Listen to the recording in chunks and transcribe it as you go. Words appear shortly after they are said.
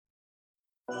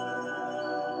Yeah,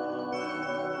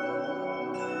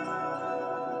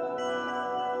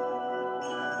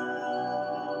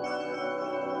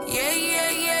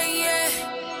 yeah, yeah, yeah.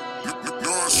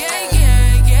 Yeah,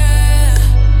 yeah, yeah.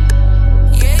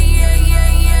 Yeah, yeah,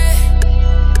 yeah,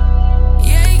 yeah.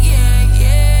 Yeah, yeah,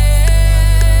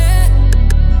 yeah.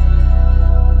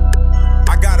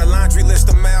 I got a laundry list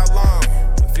a mile long.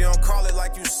 If you don't call it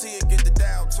like you see it, get the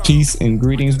dial tone. Peace and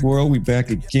greetings, world. We back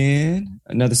again.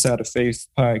 Another Side of Faith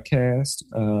podcast.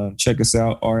 Check us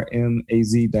out,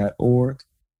 rmaz.org.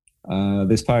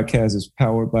 This podcast is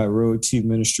powered by Road to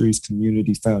Ministries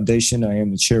Community Foundation. I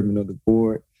am the chairman of the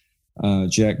board,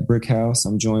 Jack Brickhouse.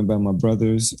 I'm joined by my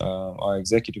brothers, our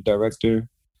executive director,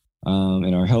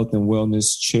 and our health and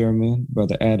wellness chairman,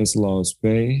 Brother Addis Laws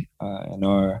Bay, and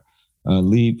our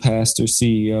lead pastor,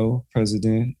 CEO,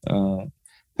 president,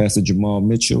 Pastor Jamal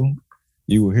Mitchell.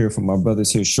 You will hear from our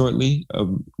brothers here shortly.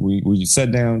 We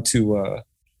sat down to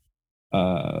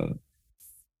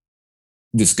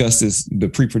discuss the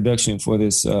pre-production for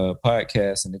this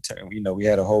podcast, and we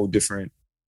had a whole different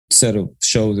set of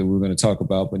shows that we were going to talk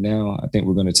about. But now I think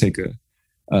we're going to take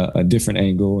a different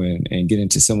angle and get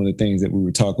into some of the things that we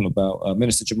were talking about.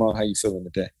 Minister Jamal, how you feeling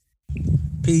today?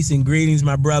 Peace and greetings,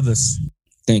 my brothers.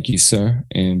 Thank you, sir.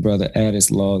 And Brother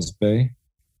Addis Laws Bay.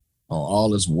 Oh,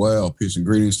 all is well. Peace and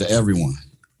greetings to everyone.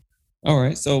 All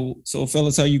right. So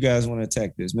fellas, how you guys want to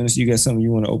attack this? Minister, you got something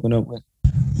you want to open up with?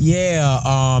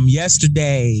 Yeah.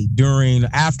 Yesterday during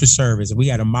after service, we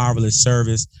had a marvelous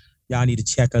service. Y'all need to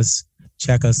check us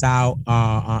out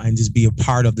and just be a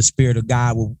part of the Spirit of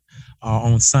God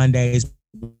on Sundays.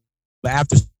 But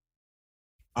after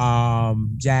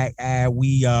Jack,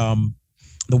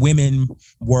 the women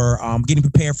were getting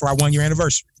prepared for our 1-year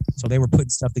anniversary. So they were putting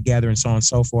stuff together and so on and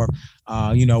so forth.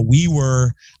 We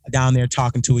were down there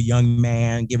talking to a young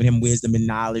man, giving him wisdom and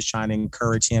knowledge, trying to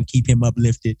encourage him, keep him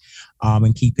uplifted,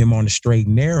 and keep him on the straight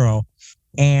and narrow.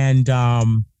 And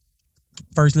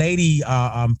First Lady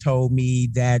told me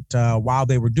that while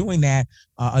they were doing that,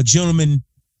 a gentleman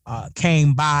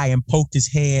came by and poked his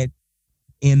head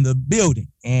in the building,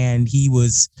 and he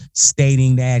was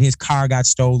stating that his car got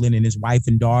stolen and his wife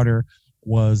and daughter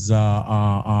was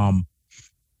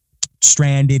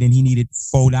stranded, and he needed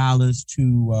 $4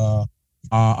 to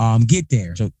get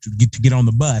there, so to get on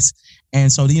the bus.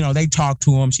 And so they talked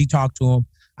to him. She talked to him.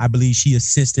 I believe she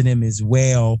assisted him as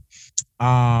well,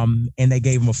 and they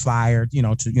gave him a flyer,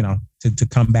 to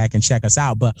come back and check us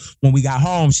out. But when we got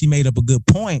home, she made up a good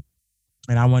point,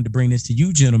 and I wanted to bring this to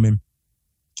you, gentlemen.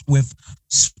 With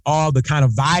all the kind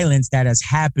of violence that has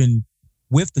happened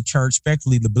with the church,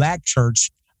 especially the black church,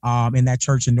 in that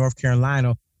church in North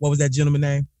Carolina. What was that gentleman's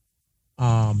name?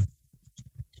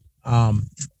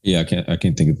 Yeah, I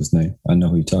can't think of his name. I know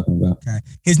who you're talking about. Okay.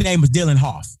 His name was Dylan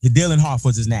Hoff. Dylan Hoff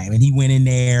was his name, and he went in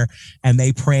there and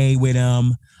they prayed with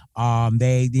him.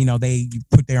 They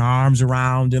put their arms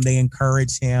around him. They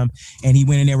encouraged him, and he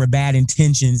went in there with bad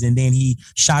intentions, and then he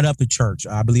shot up the church.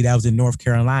 I believe that was in North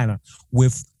Carolina.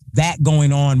 With that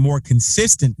going on more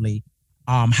consistently,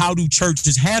 how do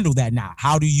churches handle that now?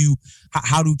 How do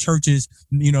churches,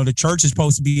 the church is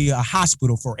supposed to be a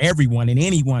hospital for everyone and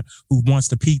anyone who wants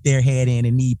to peek their head in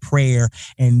and need prayer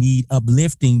and need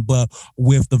uplifting. But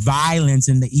with the violence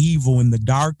and the evil and the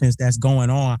darkness that's going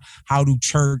on, how do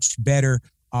church better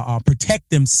protect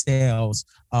themselves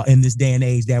in this day and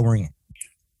age that we're in?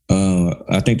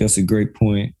 I think that's a great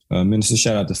point. Minister,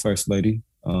 shout out to First Lady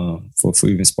for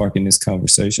even sparking this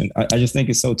conversation. I just think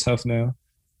it's so tough now.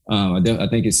 I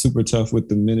think it's super tough with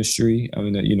the ministry. I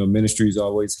mean, ministries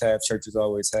always have, churches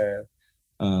always have,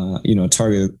 a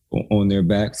target on their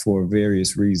back for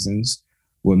various reasons.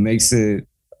 What makes it,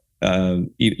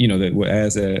 that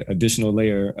adds an additional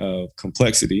layer of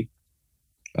complexity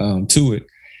to it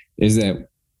is that,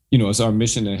 it's our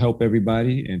mission to help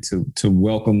everybody and to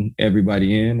welcome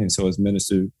everybody in. And so, as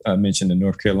Minister mentioned, the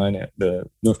North Carolina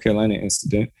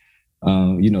incident,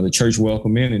 the church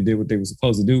welcomed in and did what they were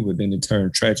supposed to do, but then it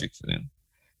turned tragic for them.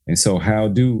 And so, how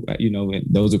do and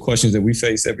those are questions that we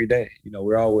face every day.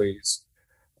 We're always,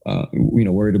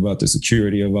 worried about the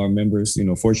security of our members.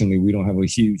 Fortunately, we don't have a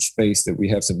huge space that we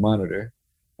have to monitor,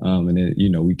 and then,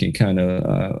 we can kind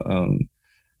of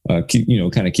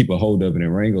keep a hold of it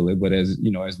and wrangle it. But as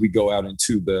we go out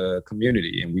into the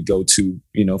community and we go to,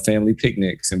 family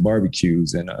picnics and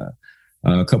barbecues, and a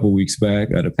couple of weeks back,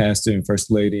 the pastor and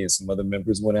First Lady and some other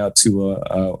members went out to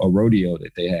a rodeo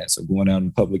that they had. So going out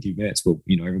in public events, but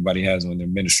everybody has on their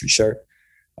ministry shirt,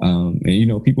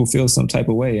 and people feel some type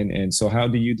of way. And so how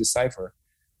do you decipher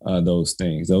those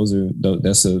things?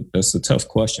 That's a tough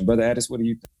question. Brother Addis, what do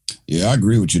you think? Yeah, I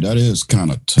agree with you. That is kind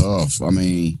of tough. I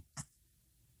mean,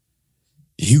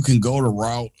 you can go the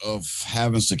route of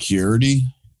having security,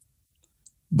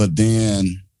 but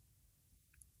then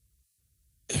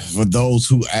for those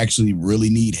who actually really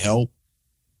need help,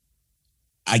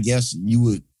 I guess you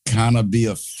would kind of be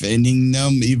offending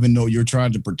them, even though you're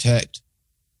trying to protect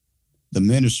the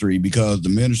ministry, because the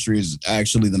ministry is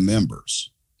actually the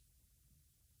members.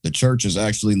 The church is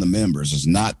actually the members. It's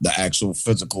not the actual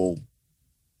physical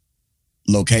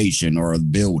location or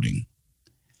building.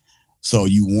 So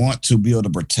you want to be able to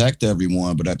protect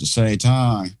everyone, but at the same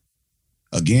time,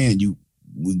 again,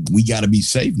 we got to be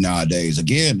safe nowadays.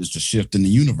 Again, it's the shift in the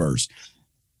universe.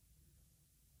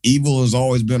 Evil has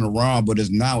always been around, but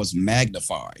it's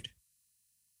magnified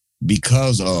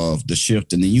because of the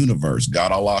shift in the universe.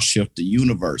 God Allah shift the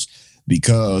universe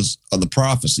because of the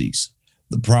prophecies.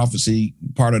 The prophecy,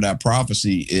 part of that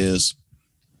prophecy is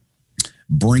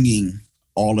bringing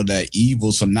all of that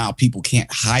evil, so now people can't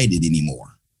hide it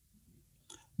anymore.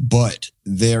 But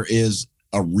there is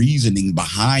a reasoning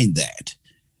behind that,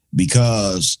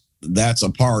 because that's a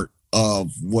part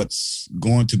of what's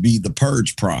going to be the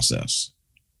purge process.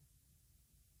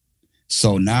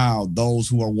 So now those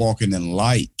who are walking in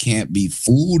light can't be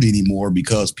fooled anymore,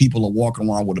 because people are walking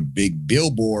around with a big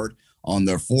billboard on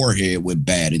their forehead with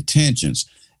bad intentions.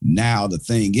 Now the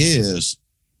thing is,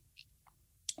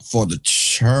 for the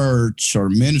church or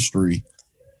ministry,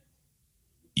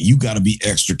 you got to be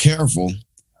extra careful,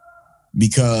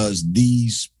 because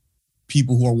these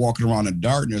people who are walking around in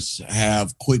darkness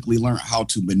have quickly learned how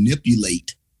to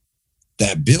manipulate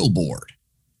that billboard.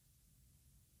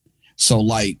 So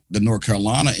like the North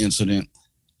Carolina incident,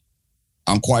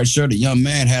 I'm quite sure the young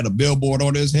man had a billboard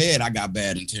on his head. I got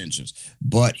bad intentions,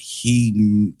 but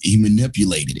he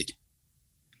manipulated it.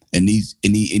 And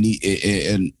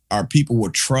our people were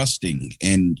trusting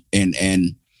and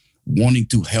wanting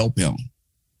to help him,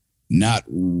 not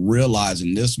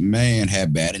realizing this man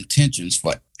had bad intentions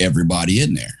for everybody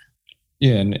in there.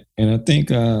 Yeah, and I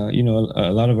think a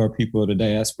lot of our people of the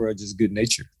diaspora are just good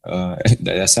natured.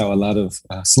 That's how a lot of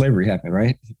slavery happened,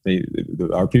 right?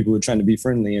 Our people were trying to be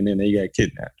friendly, and then they got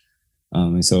kidnapped,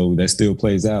 and so that still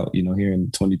plays out, here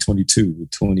in 2022,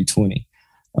 2020,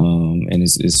 and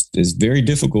it's very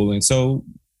difficult. And so,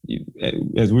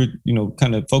 as we're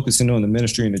kind of focusing on the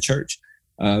ministry and the church.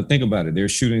 Think about it.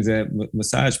 There's shootings at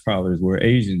massage parlors where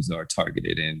Asians are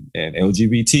targeted, and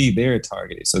LGBT, they're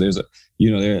targeted. So there's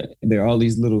there are all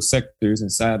these little sectors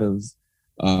inside of,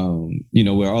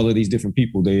 where all of these different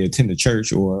people, they attend the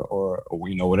church or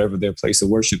whatever their place of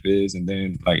worship is. And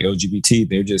then like LGBT,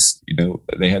 they're just,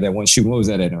 they had that one shooting. What was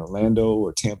that, in Orlando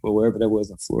or Tampa, wherever that was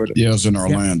in Florida? Yeah, it was in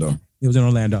Orlando. Yeah. It was in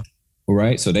Orlando.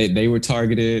 Right. So they were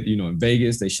targeted, in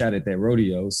Vegas. They shot at that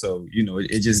rodeo. So,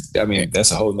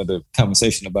 that's a whole nother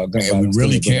conversation about gun violence. We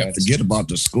really can't forget about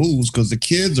the schools, because the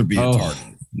kids are being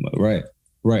targeted.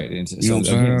 Right. And you know what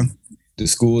I'm saying? The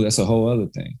school, that's a whole other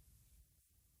thing.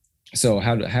 So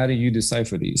how do you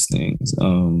decipher these things?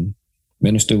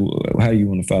 Minister, how do you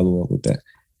want to follow up with that?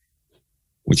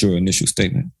 With your initial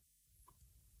statement?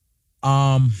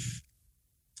 I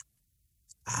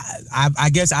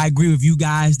guess I agree with you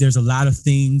guys. There's a lot of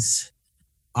things.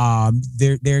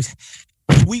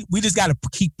 We just got to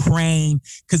keep praying,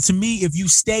 because to me, if you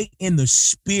stay in the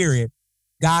spirit,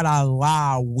 God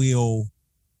Allah will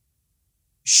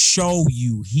show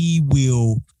you. He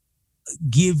will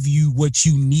give you what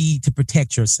you need to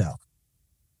protect yourself.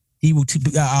 He will.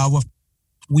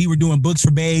 We were doing books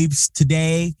for babes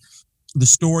today. The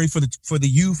story for the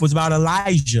youth was about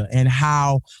Elijah and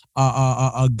how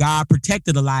God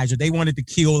protected Elijah. They wanted to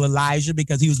kill Elijah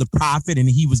because he was the prophet and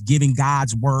he was giving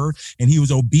God's word and he was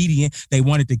obedient. They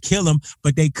wanted to kill him,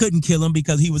 but they couldn't kill him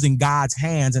because he was in God's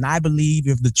hands. And I believe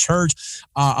if the church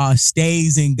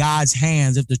stays in God's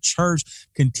hands, if the church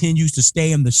continues to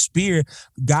stay in the spirit,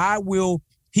 God will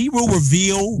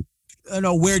reveal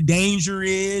where danger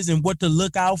is and what to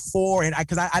look out for. And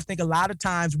because I think a lot of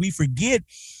times we forget,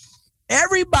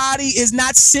 everybody is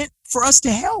not sent for us to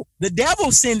help. The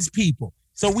devil sends people.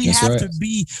 So we have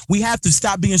to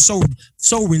stop being so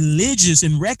religious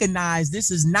and recognize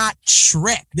this is not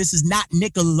Shrek. This is not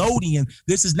Nickelodeon.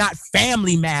 This is not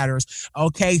Family Matters.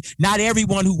 Okay. Not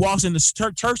everyone who walks in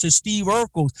the church is Steve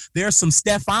Urkels. There's some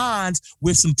Stephans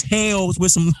with some tails,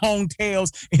 with some long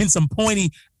tails and some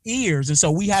pointy ears. And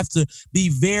so we have to be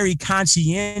very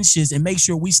conscientious and make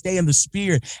sure we stay in the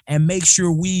spirit and make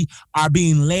sure we are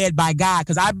being led by God.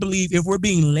 Because I believe if we're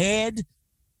being led,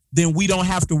 then we don't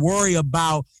have to worry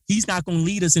about, he's not going to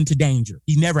lead us into danger.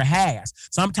 He never has.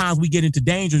 Sometimes we get into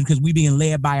danger because we're being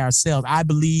led by ourselves. I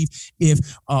believe if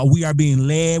we are being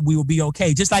led, we will be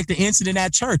okay. Just like the incident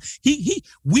at church.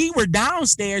 We were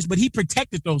downstairs, but he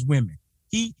protected those women.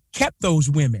 he kept those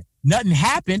women. Nothing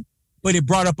happened, but it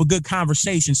brought up a good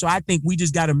conversation. So I think we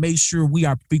just got to make sure we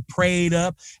are prayed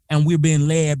up and we're being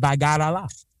led by God Allah.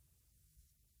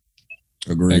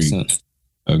 Agreed. Excellent.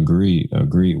 Agreed.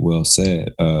 Well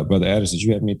said. Brother Addis, did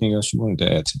you have anything else you wanted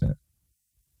to add to that?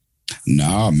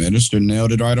 Nah, minister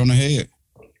nailed it right on the head.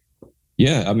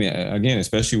 Yeah, I mean, again,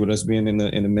 especially with us being in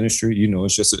the ministry,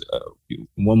 it's just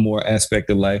one more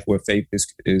aspect of life where faith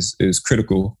is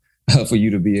critical for you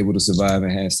to be able to survive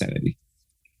and have sanity.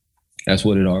 That's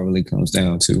what it all really comes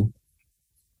down to.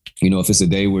 If it's a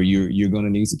day where you're going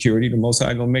to need security, the Most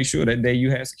High going to make sure that day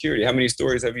you have security. How many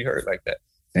stories have you heard like that?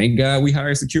 Thank God we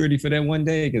hired security for that one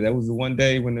day, because that was the one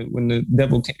day when the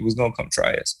devil was going to come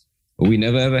try us. But we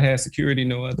never ever had security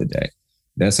no other day.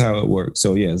 That's how it works.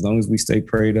 So yeah, as long as we stay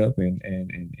prayed up and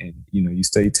you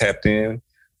stay tapped in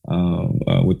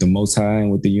with the Most High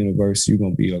and with the universe, you're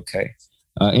gonna be okay.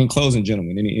 In closing,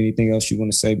 gentlemen, anything else you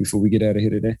want to say before we get out of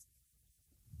here today?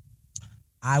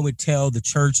 I would tell the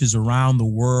churches around the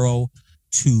world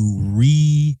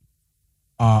to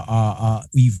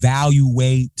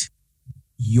evaluate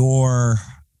your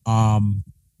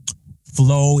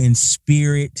flow in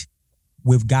spirit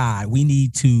with God. We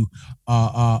need to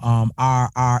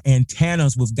our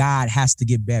antennas with God has to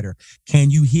get better. Can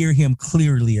you hear him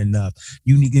clearly enough?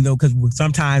 You need to know, because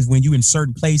sometimes when you in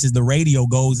certain places, the radio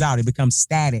goes out, it becomes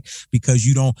static because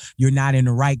you're not in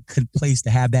the right place to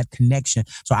have that connection.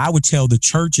 So I would tell the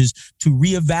churches to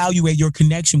reevaluate your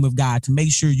connection with God, to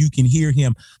make sure you can hear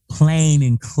him plain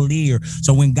and clear.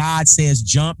 So when God says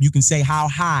jump, you can say how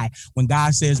high. When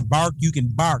God says bark, you can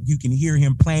bark. You can hear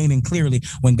him plain and clearly.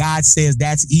 When God says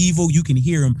that's evil, you can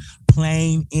hear him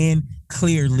plain and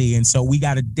clearly. And so we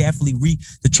got to definitely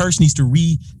the church needs to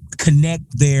reconnect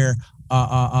their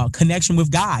connection with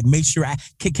God. Make sure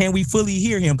can we fully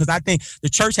hear him? Because I think the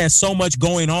church has so much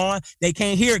going on, they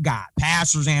can't hear God.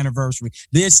 Pastor's anniversary,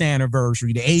 this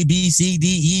anniversary, the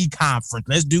ABCDE conference.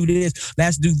 Let's do this.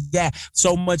 Let's do that.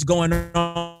 So much going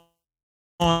on.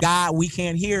 God, we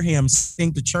can't hear him. I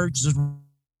think the church just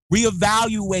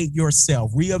reevaluate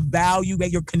yourself, reevaluate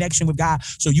your connection with God,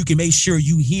 so you can make sure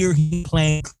you hear him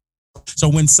playing. So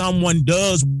when someone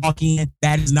does walk in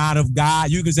that is not of God,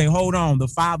 you can say, hold on, the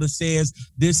Father says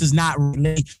this is not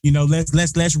really,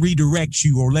 let's redirect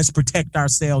you, or let's protect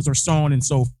ourselves, or so on and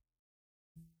so forth.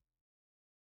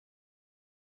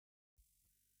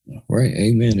 Right.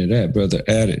 Amen to that, Brother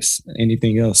Addis.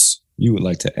 Anything else you would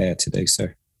like to add today,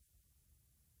 sir?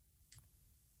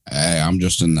 Hey, I'm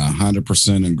just in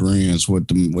 100% agreement with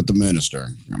the minister.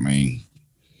 I mean,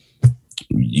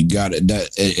 you got it.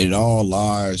 That it all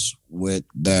lies with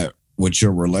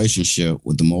your relationship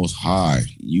with the Most High.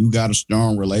 You got a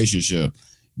strong relationship,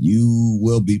 you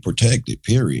will be protected.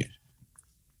 Period.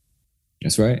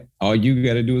 That's right. All you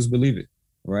got to do is believe it.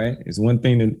 Right. It's one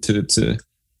thing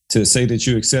to say that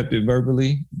you accept it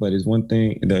verbally, but it's one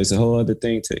thing. There's a whole other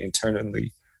thing to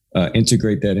internally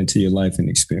integrate that into your life and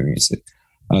experience it.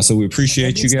 So we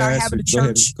appreciate you guys.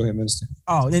 Go ahead, Minister.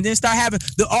 Oh, and then start having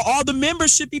all the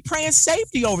members should be praying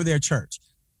safety over their church.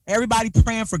 Everybody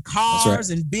praying for cars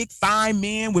and big fine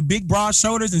men with big broad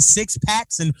shoulders and six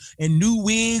packs and new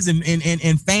wigs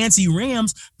and fancy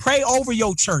rims. Pray over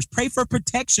your church. Pray for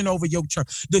protection over your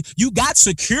church. You got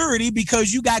security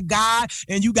because you got God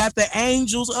and you got the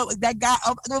angels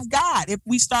of God. If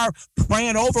we start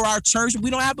praying over our church,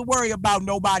 we don't have to worry about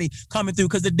nobody coming through,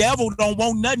 because the devil don't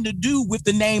want nothing to do with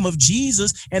the name of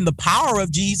Jesus and the power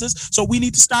of Jesus. So we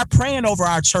need to start praying over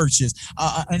our churches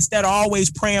instead of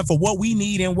always praying for what we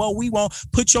need and what we want.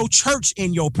 Put your church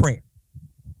in your prayer.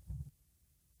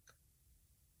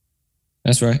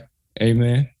 That's right.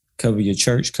 Amen. Cover your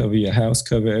church, cover your house,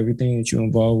 cover everything that you're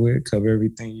involved with, cover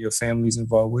everything your family's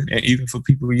involved with, and even for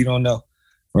people you don't know.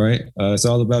 All right. It's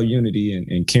all about unity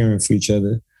and caring for each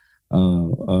other,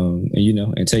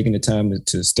 and taking the time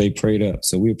to stay prayed up.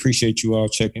 So we appreciate you all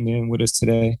checking in with us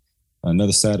today.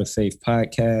 Another Side of Faith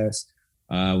podcast.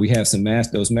 We have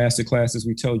those master classes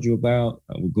we told you about.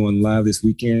 We're going live this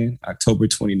weekend, October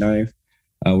 29th.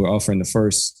 We're offering the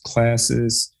first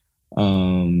classes. I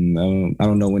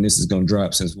don't know when this is going to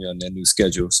drop since we're on that new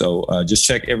schedule. So just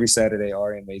check every Saturday,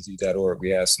 rmaz.org. We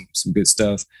have some good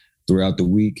stuff throughout the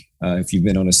week. If you've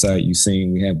been on the site, you've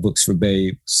seen we have Books for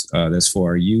Babes. That's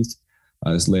for our youth.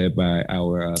 It's led by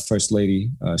our First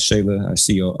Lady, Shayla, our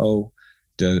COO.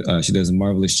 She does a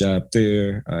marvelous job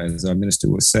there, as our minister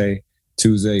would say.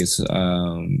 Tuesday is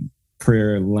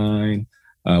prayer line.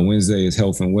 Wednesday is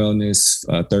health and wellness.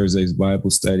 Thursday is Bible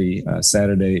study.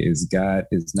 Saturday is God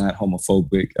is Not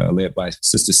Homophobic, led by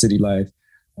Sister City Life,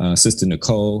 Sister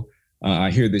Nicole.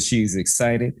 I hear that she's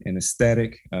excited and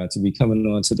ecstatic to be coming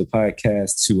on to the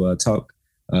podcast to talk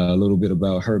a little bit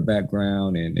about her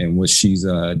background and what she's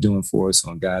doing for us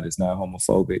on God is Not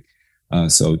Homophobic.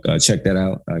 So check that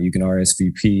out. You can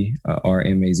RSVP,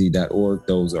 rmaz.org.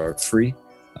 Those are free.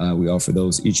 We offer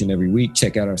those each and every week.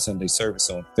 Check out our Sunday service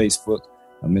on Facebook.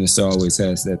 Minister always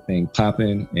has that thing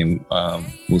popping, and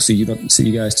we'll see you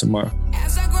guys tomorrow.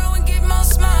 As I grow and get more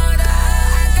smarter.